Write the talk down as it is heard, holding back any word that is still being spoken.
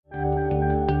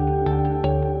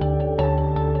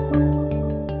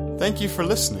Thank you for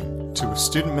listening to a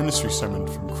student ministry sermon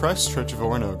from Christ Church of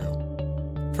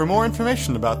Oronogo. For more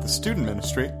information about the student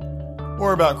ministry,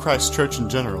 or about Christ Church in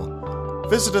general,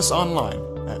 visit us online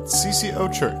at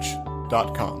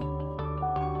ccochurch.com.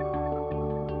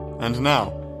 And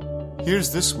now,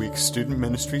 here's this week's student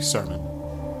ministry sermon.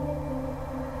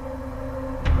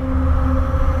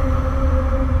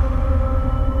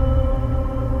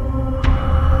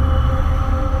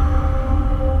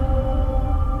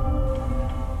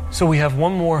 So we have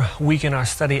one more week in our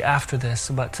study after this,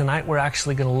 but tonight we're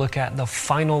actually going to look at the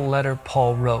final letter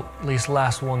Paul wrote, at least the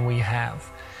last one we have.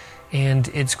 And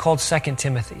it's called 2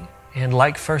 Timothy. And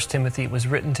like 1 Timothy, it was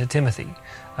written to Timothy,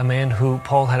 a man who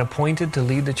Paul had appointed to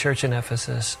lead the church in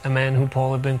Ephesus, a man who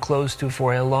Paul had been close to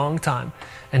for a long time.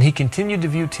 And he continued to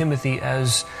view Timothy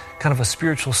as kind of a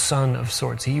spiritual son of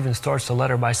sorts. He even starts the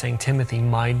letter by saying, Timothy,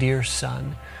 my dear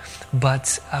son.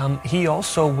 But he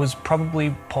also was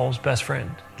probably Paul's best friend,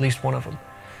 at least one of them.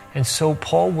 And so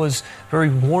Paul was very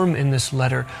warm in this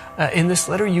letter. In this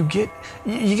letter, you get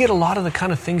a lot of the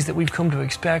kind of things that we've come to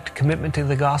expect: commitment to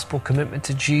the gospel, commitment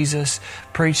to Jesus,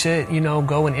 preach it,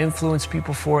 go and influence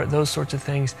people for it, those sorts of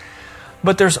things.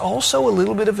 But there's also a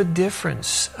little bit of a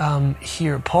difference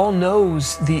here. Paul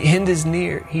knows the end is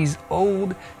near. He's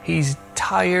old, he's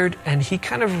tired, and he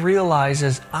kind of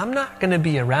realizes, I'm not going to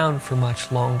be around for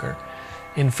much longer.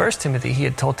 In 1 Timothy, he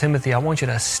had told Timothy, I want you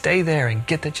to stay there and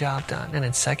get the job done. And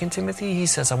in 2 Timothy, he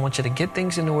says, I want you to get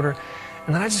things in order,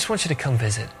 and then I just want you to come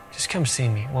visit. Just come see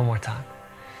me one more time.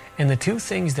 And the two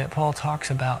things that Paul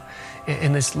talks about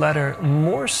in this letter,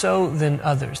 more so than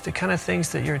others, the kind of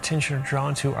things that your attention are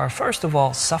drawn to are, first of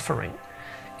all, suffering.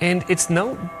 And it's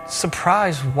no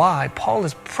surprise why. Paul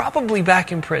is probably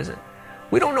back in prison.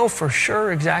 We don't know for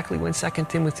sure exactly when 2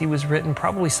 Timothy was written,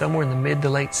 probably somewhere in the mid to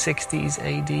late 60s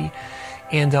AD.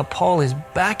 And Paul is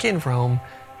back in Rome,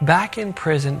 back in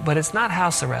prison, but it's not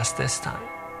house arrest this time.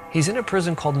 He's in a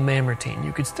prison called Mamertine.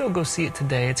 You could still go see it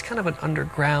today. It's kind of an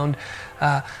underground,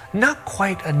 not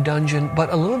quite a dungeon, but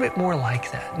a little bit more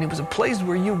like that. And it was a place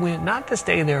where you went not to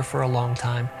stay there for a long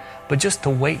time, but just to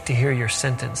wait to hear your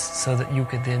sentence so that you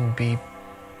could then be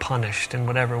punished in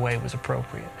whatever way was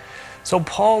appropriate. So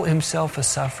Paul himself is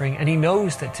suffering, and he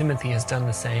knows that Timothy has done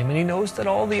the same, and he knows that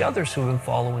all the others who have been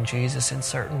following Jesus in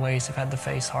certain ways have had to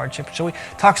face hardship. So he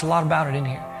talks a lot about it in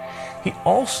here. He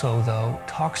also, though,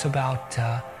 talks about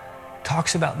the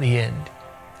end.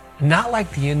 Not like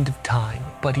the end of time,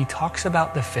 but he talks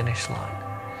about the finish line.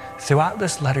 Throughout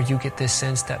this letter, you get this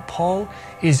sense that Paul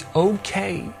is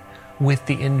okay with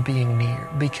the end being near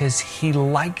because he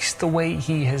likes the way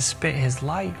he has spent his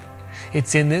life.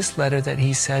 It's in this letter that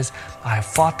he says, I have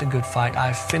fought the good fight, I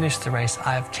have finished the race,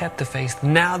 I have kept the faith.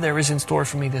 Now there is in store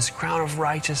for me this crown of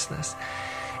righteousness.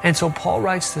 And so Paul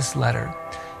writes this letter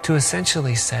to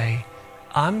essentially say,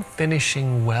 I'm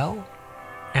finishing well,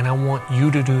 and I want you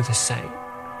to do the same.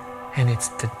 And it's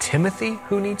to Timothy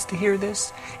who needs to hear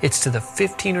this. It's to the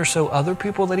 15 or so other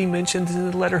people that he mentions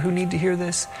in the letter who need to hear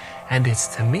this. And it's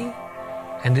to me,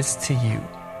 and it's to you.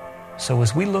 So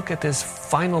as we look at this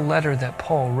final letter that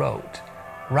Paul wrote,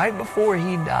 right before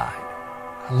he died,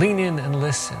 lean in and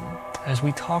listen as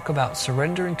we talk about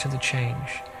surrendering to the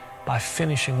change by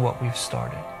finishing what we've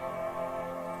started.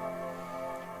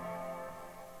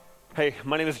 Hey,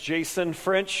 my name is Jason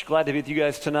French. Glad to be with you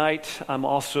guys tonight. I'm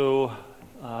also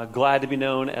glad to be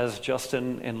known as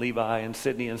Justin and Levi and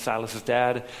Sydney and Silas's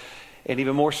dad, and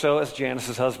even more so as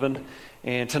Janice's husband.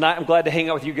 And tonight I'm glad to hang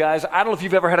out with you guys. I don't know if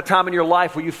you've ever had a time in your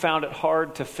life where you found it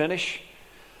hard to finish,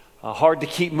 hard to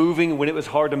keep moving when it was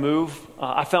hard to move.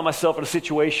 I found myself in a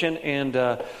situation and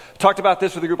talked about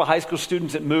this with a group of high school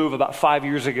students at Move about 5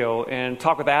 years ago, and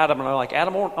talked with Adam, and I'm like,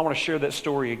 Adam, I want to share that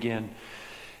story again.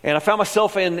 And I found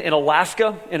myself in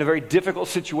Alaska in a very difficult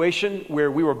situation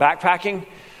where we were backpacking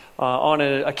on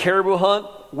a caribou hunt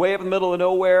way up in the middle of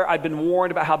nowhere. I'd been warned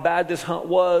about how bad this hunt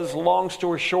was. Long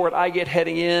story short, I get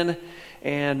heading in,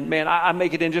 and man, I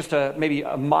make it in just maybe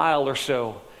a mile or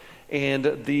so.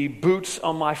 And the boots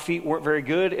on my feet weren't very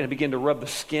good, and I began to rub the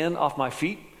skin off my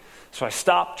feet. So I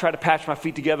stopped, tried to patch my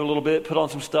feet together a little bit, put on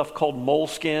some stuff called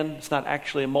moleskin. It's not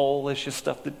actually a mole, it's just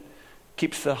stuff that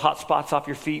keeps the hot spots off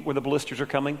your feet where the blisters are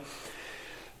coming.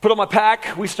 Put on my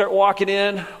pack, we start walking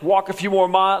in, walk a few more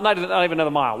miles, not even another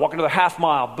mile, walk another half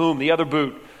mile, boom, the other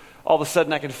boot. All of a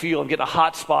sudden I can feel I'm getting a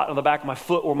hot spot on the back of my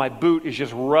foot where my boot is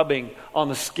just rubbing on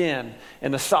the skin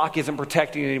and the sock isn't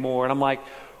protecting anymore. And I'm like,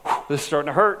 this is starting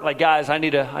to hurt. Like, guys, I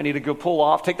need to go pull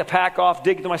off, take the pack off,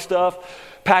 dig into my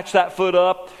stuff, patch that foot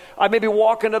up. I maybe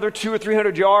walk another 200 or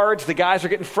 300 yards. The guys are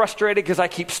getting frustrated because I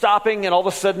keep stopping, and all of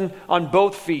a sudden on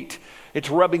both feet, It's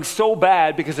rubbing so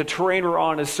bad because the terrain we're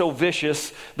on is so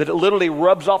vicious that it literally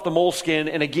rubs off the moleskin,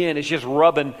 and again, it's just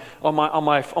rubbing on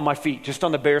my feet, just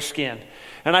on the bare skin.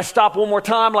 And I stop one more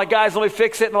time, like, guys, let me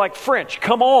fix it. And they're like, French,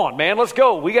 come on, man, let's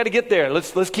go. We got to get there.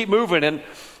 Let's keep moving. And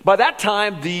by that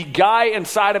time, the guy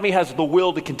inside of me has the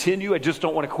will to continue. I just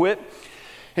don't want to quit.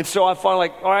 And so I'm finally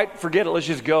like, all right, forget it, let's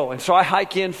just go. And so I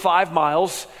hike in 5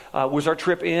 miles, was our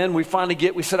trip in. We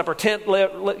set up our tent,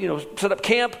 set up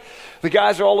camp. The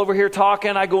guys are all over here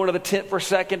talking. I go into the tent for a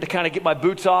second to kind of get my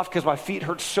boots off because my feet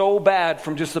hurt so bad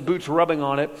from just the boots rubbing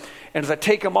on it. And as I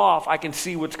take them off, I can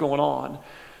see what's going on.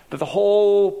 That the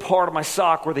whole part of my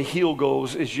sock where the heel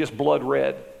goes is just blood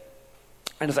red.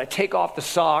 And as I take off the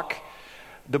sock,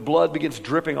 the blood begins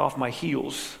dripping off my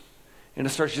heels. And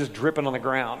it starts just dripping on the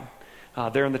ground.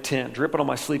 There in the tent, dripping on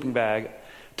my sleeping bag.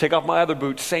 Take off my other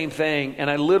boots, same thing. And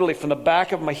I literally, from the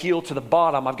back of my heel to the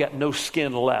bottom, I've got no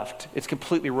skin left. It's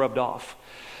completely rubbed off.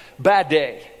 Bad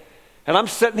day. And I'm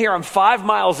sitting here, I'm 5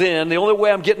 miles in. The only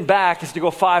way I'm getting back is to go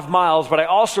 5 miles. But I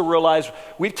also realize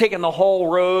we've taken the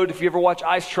whole road. If you ever watch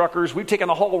Ice Truckers, we've taken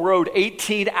the whole road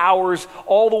 18 hours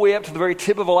all the way up to the very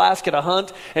tip of Alaska to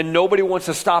hunt. And nobody wants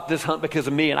to stop this hunt because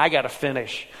of me. And I got to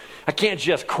finish. I can't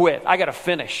just quit. I got to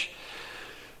finish.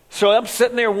 So I'm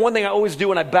sitting there. One thing I always do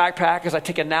when I backpack is I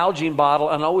take a Nalgene bottle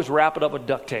and I always wrap it up with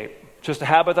duct tape. Just a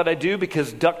habit that I do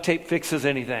because duct tape fixes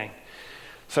anything.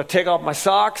 So I take off my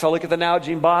socks, I look at the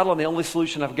Nalgene bottle, and the only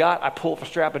solution I've got, I pull up a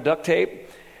strap of duct tape,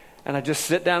 and I just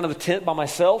sit down in the tent by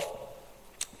myself,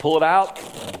 pull it out,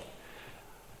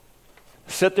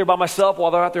 sit there by myself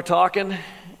while they're out there talking,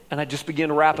 and I just begin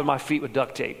wrapping my feet with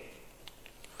duct tape.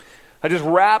 I just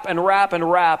wrap and wrap and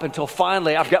wrap until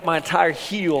finally I've got my entire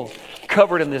heel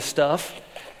covered in this stuff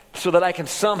so that I can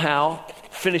somehow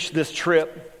finish this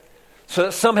trip. So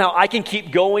that somehow I can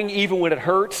keep going even when it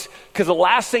hurts. Because the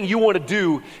last thing you want to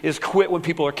do is quit when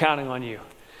people are counting on you.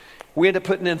 We ended up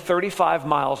putting in 35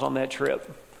 miles on that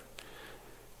trip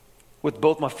with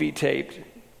both my feet taped.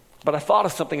 But I thought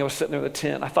of something. I was sitting there in the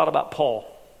tent. I thought about Paul.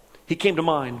 He came to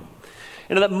mind.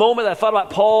 And in that moment I thought about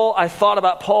Paul,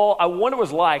 I wonder what it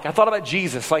was like. I thought about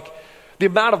Jesus, like the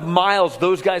amount of miles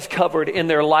those guys covered in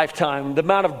their lifetime, the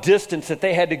amount of distance that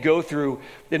they had to go through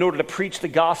in order to preach the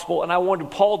gospel. And I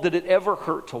wondered, Paul, did it ever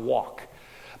hurt to walk?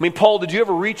 I mean, Paul, did you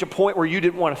ever reach a point where you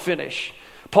didn't want to finish?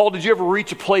 Paul, did you ever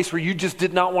reach a place where you just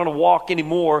did not want to walk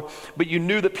anymore, but you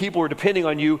knew that people were depending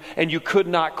on you and you could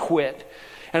not quit?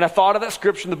 And I thought of that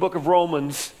scripture in the book of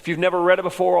Romans. If you've never read it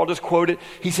before, I'll just quote it.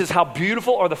 He says, how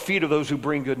beautiful are the feet of those who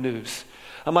bring good news.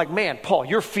 I'm like, man, Paul,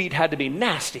 your feet had to be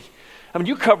nasty. I mean,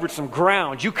 you covered some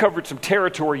ground. You covered some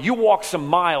territory. You walked some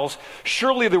miles.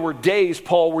 Surely there were days,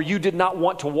 Paul, where you did not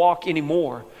want to walk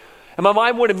anymore. And my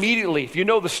mind went immediately. If you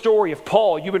know the story of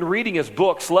Paul, you've been reading his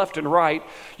books left and right.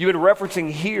 You've been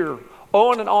referencing here,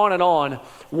 on and on and on.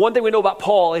 One thing we know about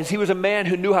Paul is he was a man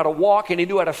who knew how to walk and he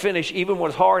knew how to finish even when it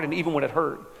was hard and even when it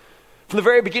hurt. From the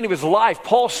very beginning of his life,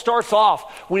 Paul starts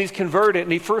off when he's converted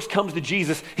and he first comes to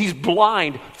Jesus. He's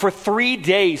blind. For 3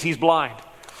 days, he's blind.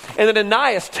 And then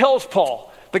Ananias tells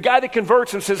Paul, the guy that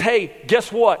converts him, says, hey,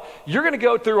 guess what? You're going to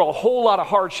go through a whole lot of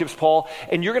hardships, Paul,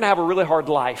 and you're going to have a really hard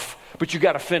life, but you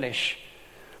got to finish.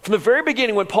 From the very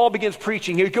beginning, when Paul begins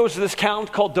preaching, he goes to this town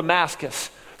called Damascus.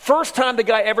 First time the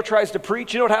guy ever tries to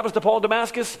preach, you know what happens to Paul in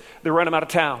Damascus? They run him out of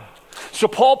town. So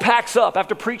Paul packs up.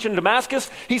 After preaching in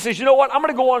Damascus, he says, you know what? I'm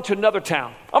going to go on to another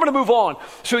town. I'm going to move on.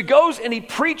 So he goes and he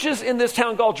preaches in this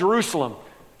town called Jerusalem.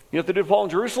 You know what they do to Paul in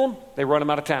Jerusalem? They run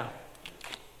him out of town.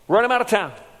 Run him out of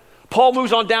town. Paul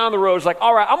moves on down the road. He's like,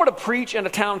 all right, I'm going to preach in a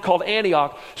town called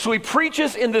Antioch. So he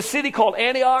preaches in the city called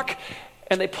Antioch,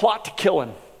 and they plot to kill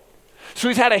him. So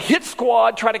he's had a hit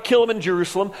squad try to kill him in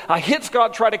Jerusalem, a hit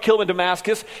squad try to kill him in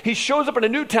Damascus. He shows up in a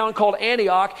new town called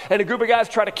Antioch, and a group of guys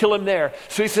try to kill him there.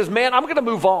 So he says, man, I'm going to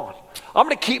move on. I'm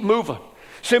going to keep moving.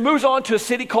 So he moves on to a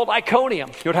city called Iconium.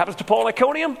 You know what happens to Paul in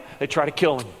Iconium? They try to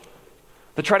kill him.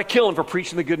 They try to kill him for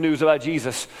preaching the good news about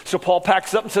Jesus. So Paul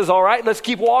packs up and says, all right, let's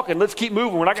keep walking. Let's keep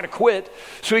moving. We're not going to quit.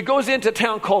 So he goes into a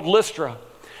town called Lystra.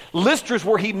 Lystra is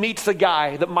where he meets the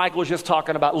guy that Michael was just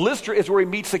talking about. Lystra is where he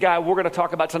meets the guy we're going to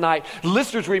talk about tonight.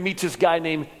 Lystra is where he meets this guy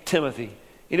named Timothy.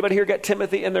 Anybody here got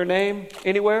Timothy in their name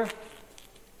anywhere?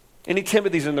 Any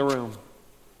Timothys in the room?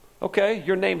 Okay,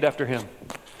 you're named after him.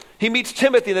 He meets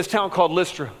Timothy in this town called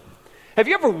Lystra. Have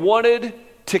you ever wanted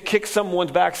to kick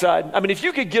someone's backside? I mean, if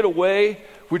you could get away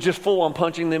with just full on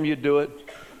punching them, you'd do it.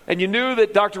 And you knew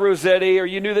that Dr. Rossetti or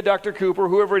you knew that Dr. Cooper,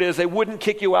 whoever it is, they wouldn't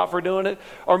kick you out for doing it.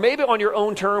 Or maybe on your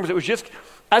own terms, it was just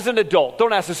as an adult.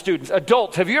 Don't ask the students.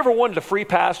 Adults, have you ever wanted a free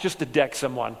pass just to deck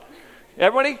someone?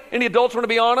 Everybody? Any adults want to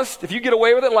be honest? If you get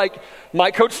away with it, like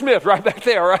Mike Coach Smith right back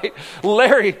there, right?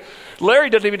 Larry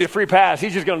doesn't even need a free pass.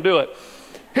 He's just going to do it.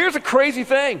 Here's a crazy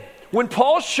thing. When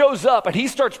Paul shows up and he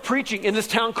starts preaching in this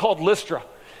town called Lystra,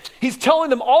 he's telling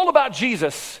them all about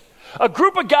Jesus. A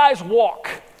group of guys walk.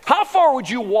 How far would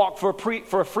you walk for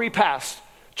a free pass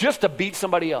just to beat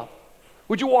somebody up?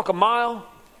 Would you walk a mile?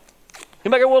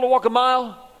 Anybody willing to walk a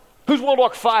mile? Who's willing to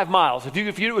walk 5 miles if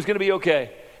you knew it was going to be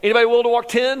okay? Anybody willing to walk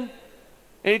 10?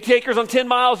 Any takers on 10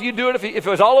 miles? You'd do it if it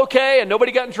was all okay and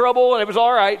nobody got in trouble and it was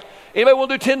all right. Anybody willing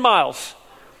to do 10 miles?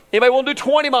 Anybody willing to do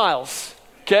 20 miles?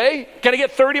 Okay? Can I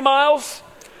get 30 miles?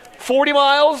 40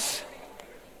 miles?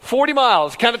 40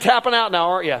 miles. Kind of tapping out now,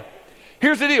 aren't you?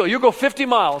 Here's the deal. You go 50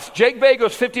 miles. Jake Bay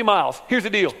goes 50 miles. Here's the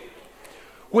deal.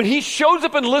 When he shows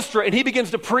up in Lystra and he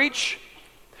begins to preach,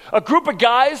 a group of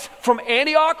guys from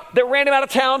Antioch that ran him out of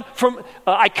town, from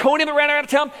Iconium that ran him out of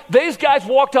town, these guys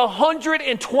walked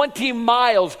 120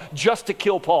 miles just to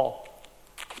kill Paul.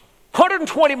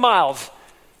 120 miles.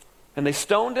 And they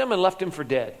stoned him and left him for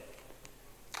dead.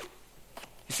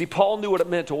 You see, Paul knew what it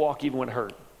meant to walk even when it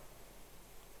hurt.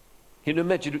 He knew it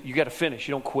meant you got to finish.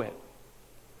 You don't quit.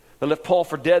 They left Paul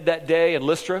for dead that day in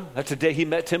Lystra. That's the day he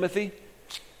met Timothy.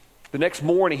 The next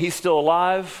morning, he's still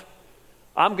alive.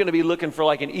 I'm going to be looking for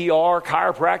like an ER,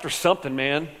 chiropractor, something,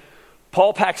 man.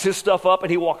 Paul packs his stuff up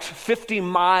and he walks 50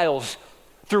 miles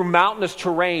through mountainous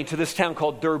terrain to this town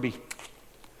called Derbe.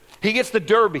 He gets to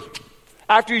Derbe.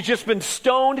 After he's just been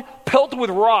stoned, pelted with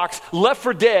rocks, left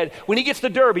for dead, when he gets to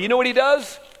Derbe, you know what he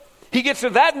does? He gets there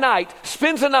that night,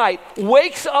 spends the night,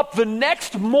 wakes up the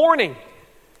next morning.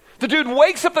 The dude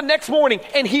wakes up the next morning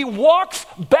and he walks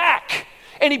back.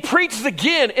 And he preaches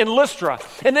again in Lystra.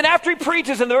 And then after he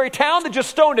preaches in the very town that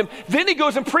just stoned him, then he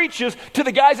goes and preaches to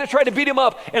the guys that tried to beat him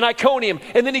up in Iconium.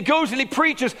 And then he goes and he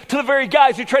preaches to the very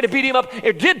guys who tried to beat him up,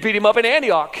 or did beat him up in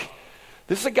Antioch.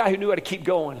 This is a guy who knew how to keep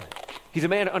going. He's a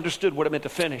man who understood what it meant to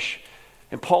finish.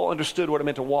 And Paul understood what it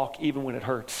meant to walk even when it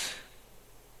hurts.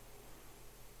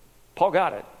 Paul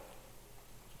got it.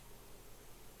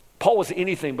 Paul was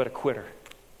anything but a quitter.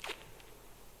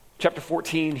 Chapter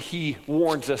 14, he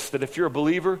warns us that if you're a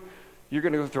believer, you're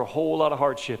going to go through a whole lot of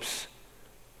hardships.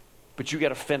 But you got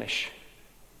to finish.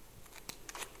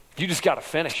 You just got to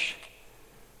finish.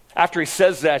 After he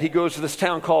says that, he goes to this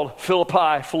town called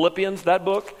Philippians, that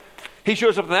book. He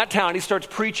shows up in that town, he starts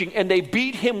preaching, and they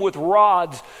beat him with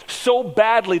rods so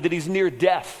badly that he's near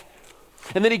death.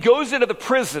 And then he goes into the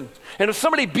prison, and if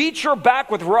somebody beats your back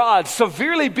with rods,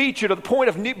 severely beats you to the point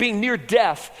of being near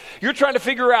death, you're trying to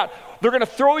figure out, they're going to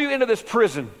throw you into this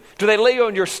prison. Do they lay you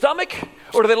on your stomach,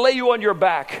 or do they lay you on your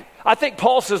back? I think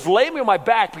Paul says, lay me on my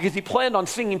back, because he planned on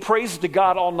singing praises to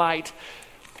God all night.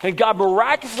 And God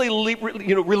miraculously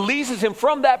releases him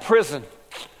from that prison.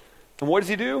 And what does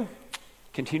he do?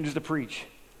 Continues to preach,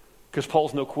 because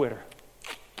Paul's no quitter.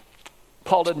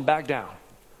 Paul didn't back down.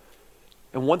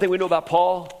 And one thing we know about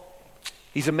Paul,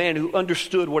 he's a man who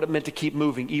understood what it meant to keep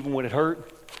moving even when it hurt.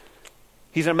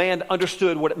 He's a man that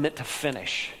understood what it meant to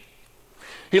finish.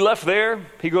 He left there.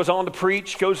 He goes on to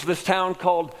preach, goes to this town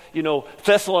called,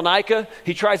 Thessalonica.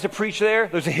 He tries to preach there.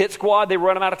 There's a hit squad. They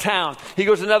run him out of town. He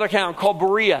goes to another town called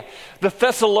Berea. The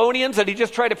Thessalonians that he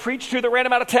just tried to preach to that ran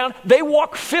him out of town, they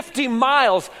walk 50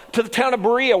 miles to the town of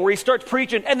Berea where he starts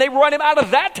preaching, and they run him out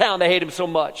of that town. They hate him so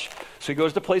much. So he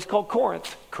goes to a place called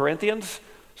Corinth. Corinthians,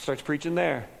 starts preaching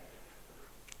there.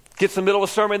 Gets in the middle of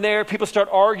a sermon there. People start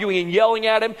arguing and yelling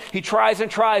at him. He tries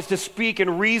to speak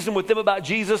and reason with them about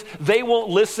Jesus. They won't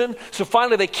listen. So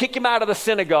finally they kick him out of the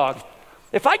synagogue.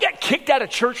 If I get kicked out of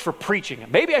church for preaching,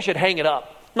 maybe I should hang it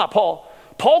up. Not Paul.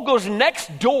 Paul goes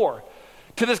next door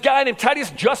to this guy named Titus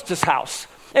Justus' house.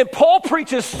 And Paul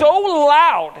preaches so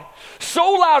loud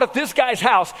at this guy's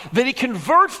house that he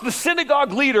converts the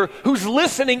synagogue leader who's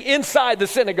listening inside the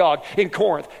synagogue in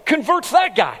Corinth. Converts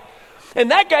that guy.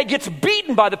 And that guy gets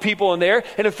beaten by the people in there.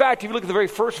 And in fact, if you look at the very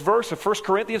first verse of 1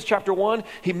 Corinthians chapter 1,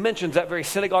 he mentions that very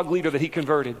synagogue leader that he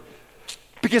converted.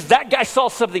 Because that guy saw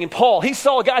something in Paul. He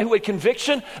saw a guy who had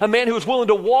conviction, a man who was willing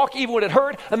to walk even when it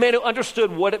hurt, a man who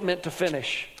understood what it meant to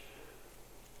finish.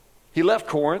 He left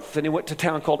Corinth and he went to a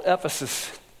town called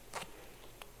Ephesus.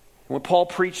 When Paul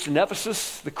preached in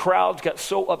Ephesus, the crowds got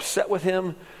so upset with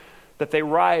him that they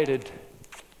rioted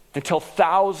until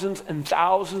thousands and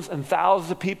thousands and thousands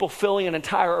of people filling an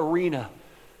entire arena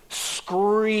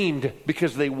screamed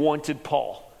because they wanted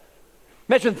Paul.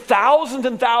 Imagine thousands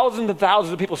and thousands and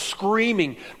thousands of people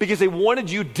screaming because they wanted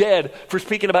you dead for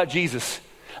speaking about Jesus.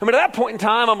 I mean, at that point in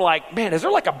time, I'm like, man, is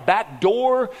there like a back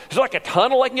door? Is there like a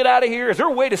tunnel I can get out of here? Is there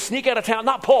a way to sneak out of town?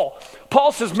 Not Paul.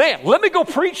 Paul says, man, let me go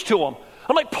preach to them.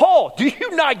 I'm like, Paul, do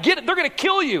you not get it? They're going to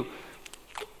kill you.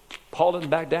 Paul doesn't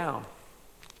back down.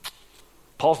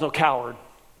 Paul's no coward.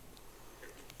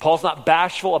 Paul's not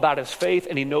bashful about his faith,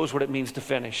 and he knows what it means to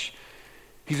finish.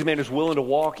 He's a man who's willing to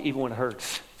walk even when it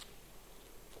hurts.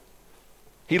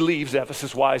 He leaves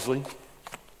Ephesus wisely,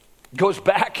 goes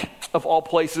back, of all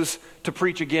places, to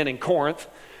preach again in Corinth.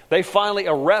 They finally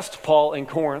arrest Paul in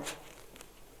Corinth,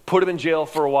 put him in jail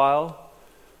for a while.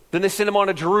 Then they send him on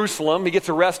to Jerusalem. He gets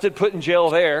arrested, put in jail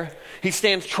there. He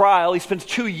stands trial. He spends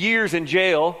 2 years in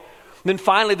jail. Then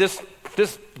finally this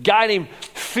guy named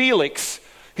Felix,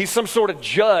 he's some sort of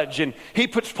judge, and he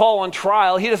puts Paul on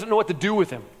trial. He doesn't know what to do with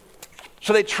him.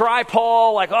 So they try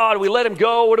Paul, like, do we let him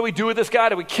go? What do we do with this guy?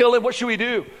 Do we kill him? What should we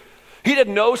do? He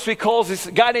didn't know, so he calls this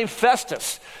guy named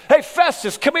Festus. Hey,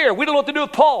 Festus, come here. We don't know what to do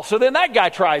with Paul. So then that guy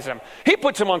tries him. He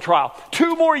puts him on trial.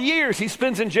 2 more years he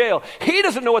spends in jail. He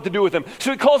doesn't know what to do with him.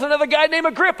 So he calls another guy named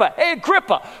Agrippa. Hey,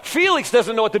 Agrippa. Felix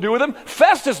doesn't know what to do with him.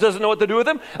 Festus doesn't know what to do with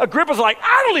him. Agrippa's like,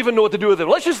 I don't even know what to do with him.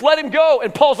 Let's just let him go.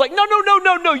 And Paul's like,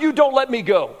 no, you don't let me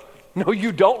go. No,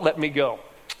 you don't let me go.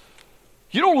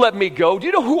 You don't let me go. Do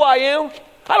you know who I am?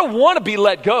 I don't want to be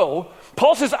let go.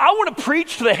 Paul says, I want to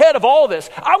preach to the head of all this.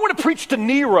 I want to preach to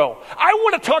Nero. I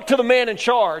want to talk to the man in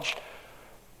charge.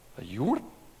 You want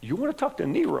to talk to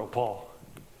Nero, Paul?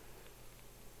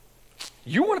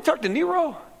 You want to talk to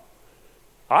Nero?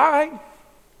 All right.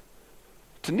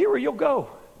 To Nero you'll go.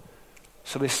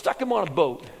 So they stuck him on a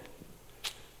boat,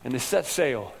 and they set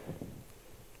sail.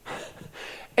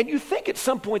 And you think at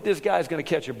some point this guy's going to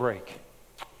catch a break.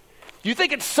 You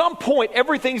think at some point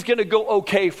everything's going to go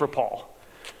okay for Paul.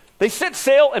 They set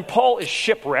sail, and Paul is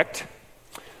shipwrecked.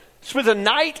 Spends a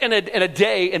night and a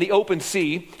day in the open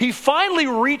sea. He finally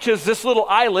reaches this little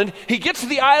island. He gets to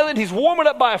the island. He's warming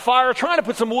up by a fire, trying to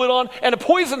put some wood on, and a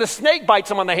poisonous snake bites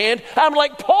him on the hand. I'm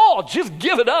like, Paul, just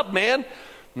give it up, man.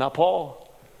 Not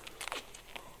Paul.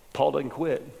 Paul doesn't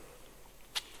quit.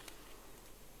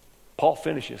 Paul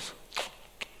finishes.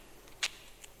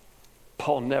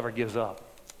 Paul never gives up.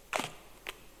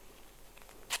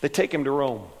 They take him to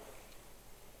Rome.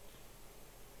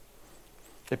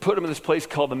 They put him in this place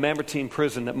called the Mamertine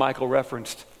prison that Michael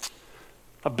referenced.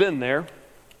 I've been there.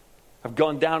 I've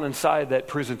gone down inside that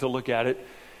prison to look at it.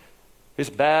 It's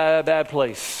a bad, bad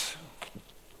place.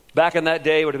 Back in that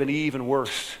day, it would have been even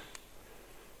worse.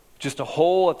 Just a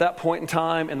hole at that point in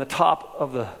time in the top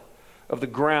of the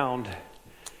ground.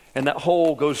 And that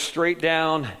hole goes straight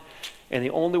down, and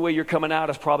the only way you're coming out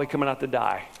is probably coming out to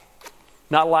die.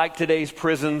 Not like today's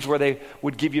prisons where they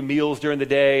would give you meals during the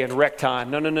day and rec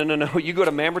time. No. You go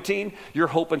to Mamertine, you're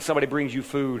hoping somebody brings you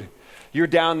food. You're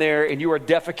down there and you are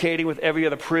defecating with every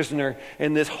other prisoner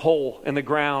in this hole in the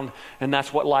ground, and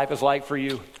that's what life is like for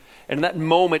you. And in that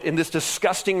moment, in this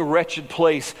disgusting, wretched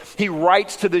place, he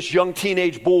writes to this young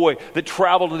teenage boy that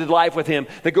traveled and did life with him,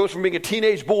 that goes from being a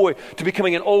teenage boy to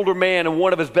becoming an older man and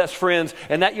one of his best friends,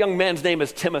 and that young man's name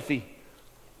is Timothy.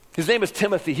 His name is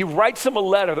Timothy. He writes him a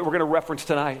letter that we're going to reference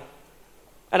tonight.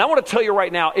 And I want to tell you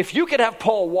right now, if you could have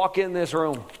Paul walk in this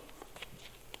room,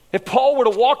 if Paul were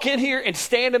to walk in here and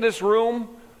stand in this room,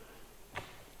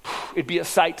 it'd be a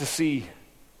sight to see.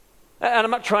 And I'm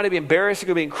not trying to be embarrassing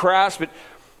or being crass, but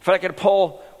if I could have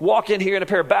Paul walk in here in a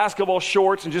pair of basketball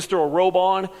shorts and just throw a robe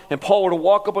on, and Paul were to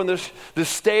walk up on this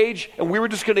stage, and we were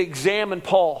just going to examine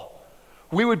Paul,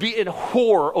 we would be in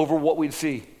horror over what we'd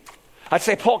see. I'd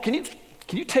say, Paul, can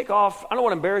you take off? I don't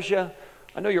want to embarrass you.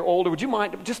 I know you're older. Would you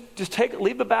mind? Just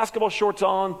leave the basketball shorts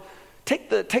on. Take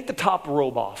the top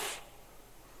robe off.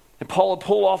 And Paul would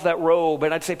pull off that robe,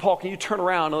 and I'd say, Paul, can you turn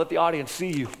around and let the audience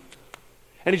see you?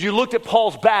 And as you looked at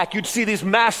Paul's back, you'd see these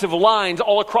massive lines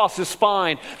all across his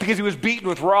spine because he was beaten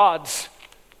with rods.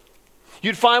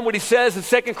 You'd find what he says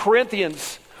in 2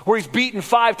 Corinthians, where he's beaten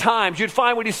 5 times. You'd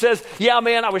find what he says, yeah,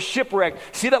 man, I was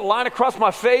shipwrecked. See that line across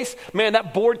my face? Man,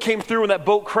 that board came through and that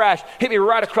boat crashed, hit me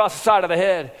right across the side of the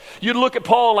head. You'd look at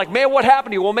Paul and like, man, what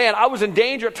happened to you? Well, man, I was in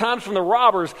danger at times from the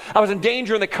robbers. I was in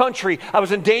danger in the country. I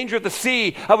was in danger at the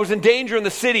sea. I was in danger in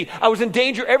the city. I was in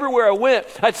danger everywhere I went.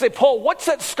 I'd say, Paul, what's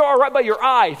that scar right by your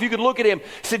eye? If you could look at him, he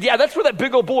said, yeah, that's where that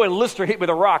big old boy in Lister hit with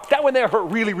a rock. That one there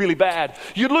hurt really, really bad.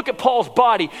 You'd look at Paul's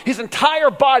body. His entire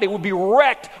body would be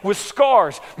wrecked with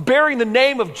scars, bearing the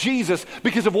name of Jesus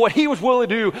because of what he was willing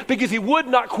to do, because he would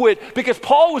not quit, because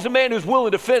Paul was a man who was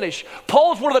willing to finish.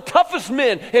 Paul is one of the toughest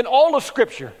men in all of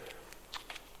Scripture.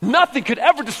 Nothing could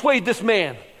ever dissuade this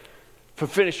man from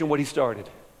finishing what he started.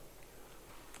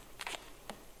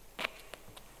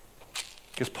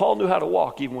 Because Paul knew how to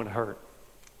walk even when it hurt.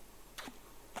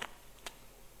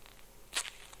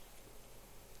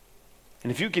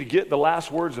 And if you could get the last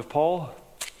words of Paul,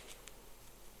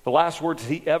 the last words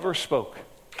he ever spoke,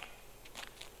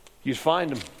 you'd find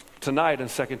them tonight in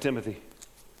 2 Timothy.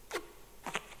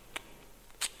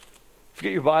 If you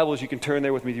get your Bibles, you can turn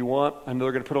there with me if you want. I know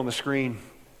they're going to put it on the screen.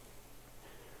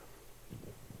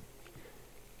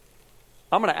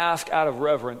 I'm going to ask out of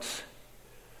reverence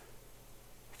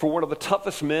for one of the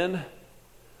toughest men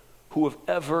who have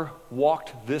ever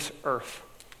walked this earth.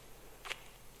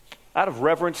 Out of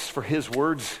reverence for his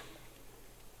words,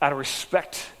 out of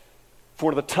respect for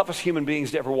one of the toughest human beings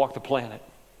to ever walk the planet,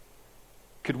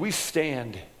 could we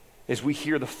stand as we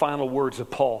hear the final words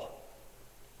of Paul?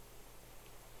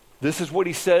 This is what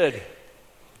he said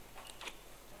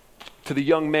to the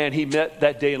young man he met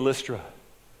that day in Lystra.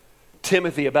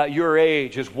 Timothy, about your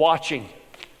age, is watching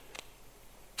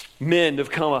men have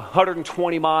come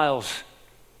 120 miles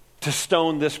to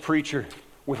stone this preacher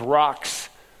with rocks,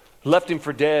 left him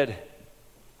for dead.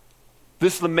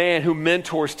 This is the man who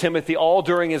mentors Timothy all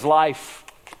during his life.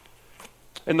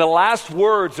 And the last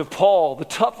words of Paul,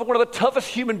 one of the toughest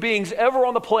human beings ever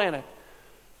on the planet,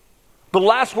 the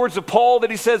last words of Paul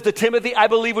that he says to Timothy, I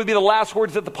believe would be the last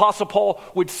words that the Apostle Paul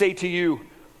would say to you.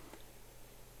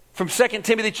 From 2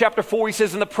 Timothy chapter 4, he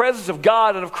says, in the presence of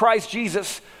God and of Christ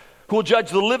Jesus, who will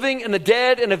judge the living and the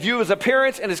dead in a view of his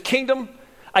appearance and his kingdom,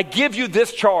 I give you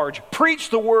this charge. Preach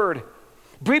the word.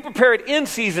 Be prepared in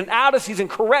season, out of season,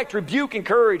 correct, rebuke,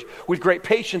 encourage with great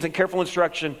patience and careful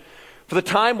instruction. For the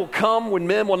time will come when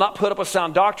men will not put up a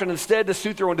sound doctrine. Instead, to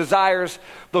suit their own desires,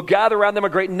 they'll gather around them a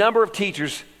great number of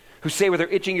teachers who say with their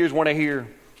itching ears want to hear.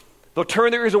 They'll turn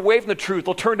their ears away from the truth.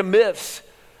 They'll turn to myths.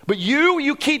 But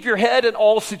you keep your head in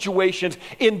all situations.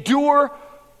 Endure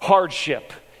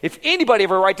hardship. If anybody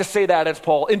ever right to say that, it's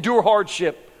Paul. Endure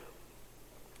hardship.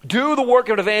 Do the work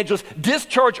of an evangelist.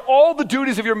 Discharge all the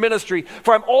duties of your ministry,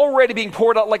 for I'm already being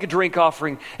poured out like a drink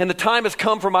offering, and the time has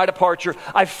come for my departure.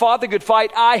 I've fought the good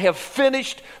fight. I have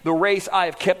finished the race. I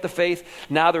have kept the faith.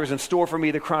 Now there is in store for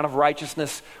me the crown of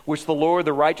righteousness, which the Lord,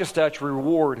 the righteous judge,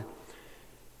 will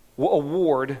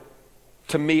award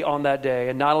to me on that day,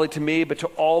 and not only to me, but to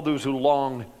all those who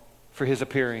long for his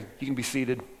appearing. You can be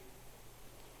seated.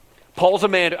 Paul's a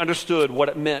man who understood what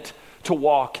it meant to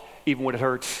walk even when it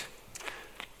hurts.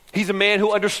 He's a man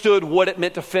who understood what it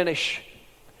meant to finish.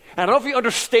 And I don't know if you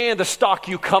understand the stock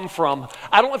you come from.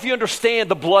 I don't know if you understand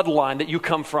the bloodline that you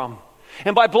come from.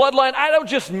 And by bloodline, I don't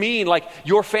just mean like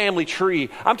your family tree.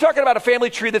 I'm talking about a family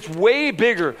tree that's way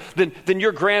bigger than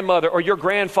your grandmother or your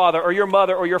grandfather or your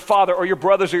mother or your father or your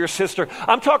brothers or your sister.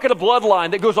 I'm talking a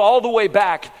bloodline that goes all the way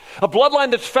back. A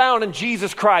bloodline that's found in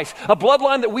Jesus Christ. A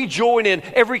bloodline that we join in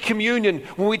every communion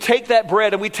when we take that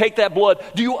bread and we take that blood.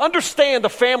 Do you understand the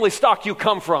family stock you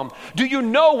come from? Do you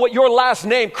know what your last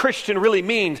name, Christian, really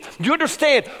means? Do you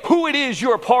understand who it is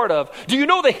you're a part of? Do you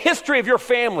know the history of your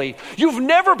family? You've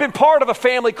never been part of a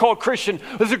family called Christian.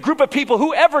 There's a group of people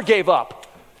who ever gave up.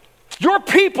 Your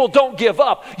people don't give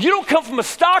up. You don't come from a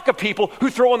stock of people who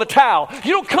throw in the towel.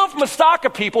 You don't come from a stock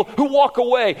of people who walk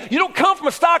away. You don't come from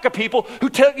a stock of people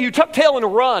who you tuck tail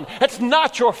and run. That's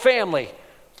not your family.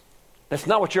 That's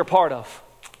not what you're a part of.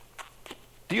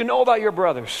 Do you know about your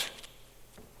brothers?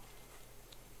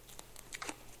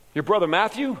 Your brother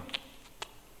Matthew,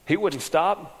 he wouldn't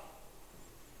stop.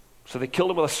 So they killed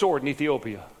him with a sword in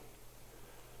Ethiopia.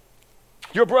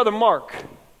 Your brother Mark,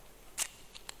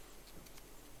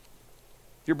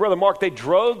 they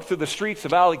drug through the streets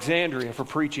of Alexandria for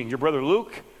preaching. Your brother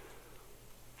Luke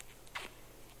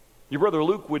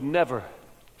would never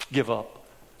give up.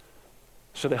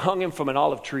 So they hung him from an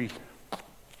olive tree.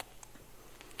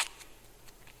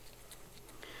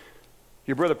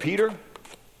 Your brother Peter,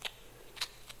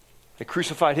 they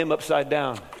crucified him upside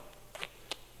down.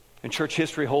 And church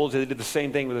history holds that they did the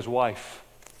same thing with his wife.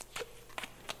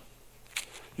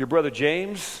 Your brother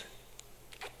James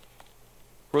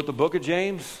wrote the book of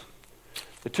James.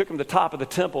 They took him to the top of the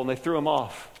temple and they threw him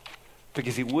off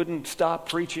because he wouldn't stop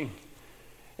preaching.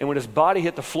 And when his body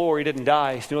hit the floor, he didn't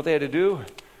die. So you know what they had to do?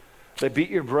 They beat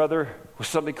your brother with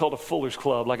something called a fuller's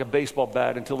club, like a baseball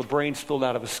bat, until the brain spilled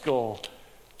out of his skull.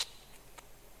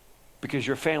 Because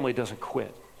your family doesn't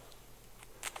quit.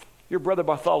 Your brother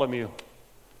Bartholomew,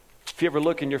 if you ever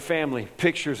look in your family,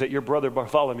 pictures at your brother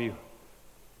Bartholomew,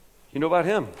 you know about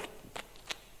him?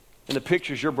 In the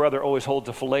pictures, your brother always holds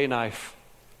a fillet knife.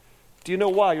 Do you know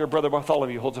why your brother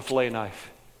Bartholomew holds a fillet knife?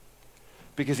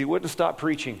 Because he wouldn't stop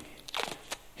preaching.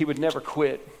 He would never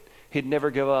quit. He'd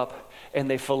never give up. And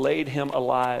they filleted him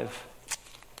alive.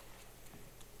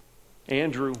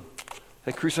 Andrew,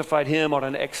 they crucified him on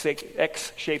an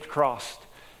X-shaped cross.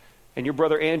 And your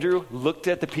brother Andrew looked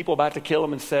at the people about to kill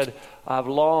him and said, I've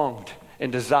longed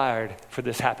and desired for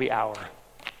this happy hour.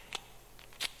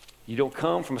 You don't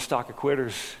come from a stock of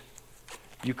quitters.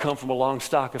 You come from a long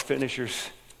stock of finishers.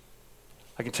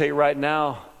 I can tell you right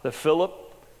now that Philip,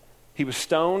 he was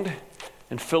stoned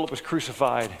and Philip was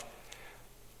crucified,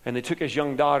 and they took his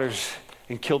young daughters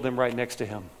and killed them right next to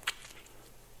him.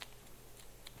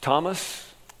 Thomas,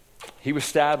 he was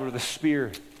stabbed with a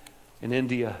spear in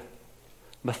India.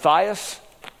 Matthias,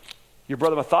 your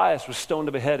brother Matthias, was stoned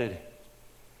and beheaded.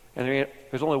 And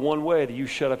there's only one way that you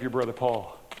shut up your brother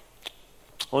Paul.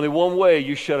 Only one way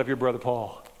you shut up your brother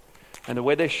Paul. And the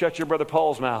way they shut your brother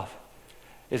Paul's mouth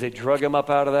is they drug him up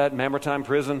out of that Mamertine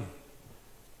prison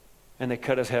and they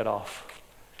cut his head off.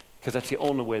 Because that's the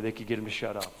only way they could get him to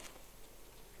shut up.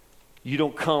 You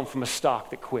don't come from a stock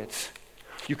that quits.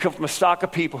 You come from a stock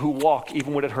of people who walk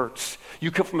even when it hurts. You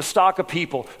come from a stock of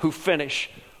people who finish.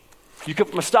 You come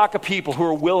from a stock of people who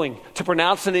are willing to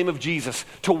pronounce the name of Jesus,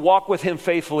 to walk with him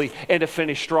faithfully, and to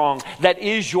finish strong. That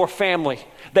is your family.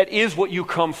 That is what you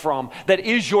come from. That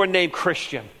is your name,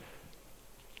 Christian.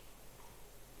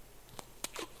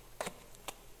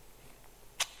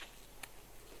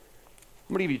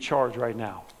 I'm going to give you a charge right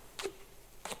now.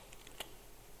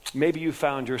 Maybe you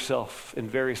found yourself in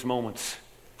various moments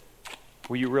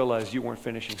where you realized you weren't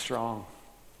finishing strong.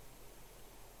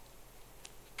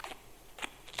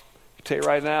 I tell you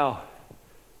right now,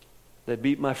 they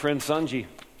beat my friend Sanji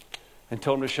and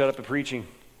told him to shut up the preaching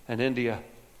in India.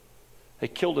 They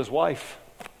killed his wife.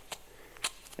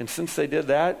 And since they did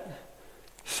that,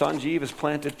 Sanjeev has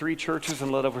planted 3 churches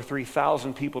and led over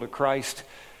 3,000 people to Christ.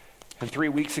 And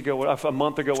a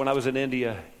month ago when I was in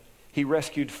India, he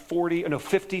rescued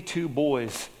 52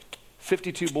 boys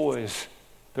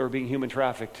that were being human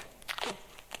trafficked.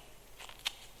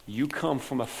 You come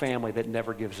from a family that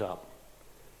never gives up.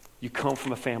 You come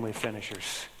from a family of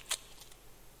finishers.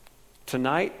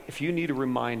 Tonight, if you need a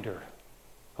reminder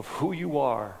of who you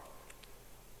are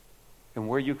and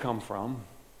where you come from,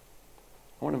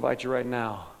 I want to invite you right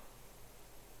now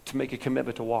to make a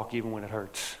commitment to walk even when it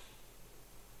hurts.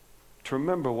 To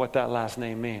remember what that last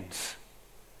name means.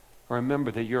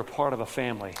 Remember that you're a part of a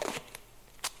family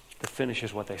that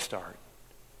finishes what they start.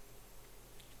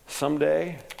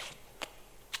 Someday,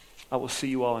 I will see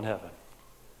you all in heaven.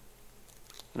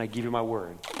 And I give you my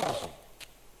word.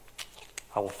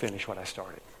 I will finish what I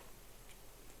started.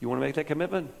 You want to make that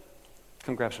commitment?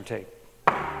 Come grab some tape.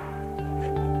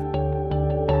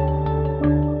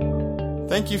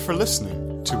 Thank you for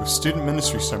listening to a student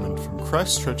ministry sermon from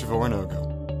Christ Church of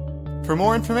Oronogo. For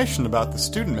more information about the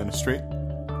student ministry,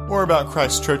 or about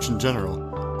Christ Church in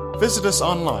general, visit us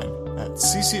online at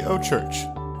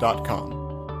ccochurch.com.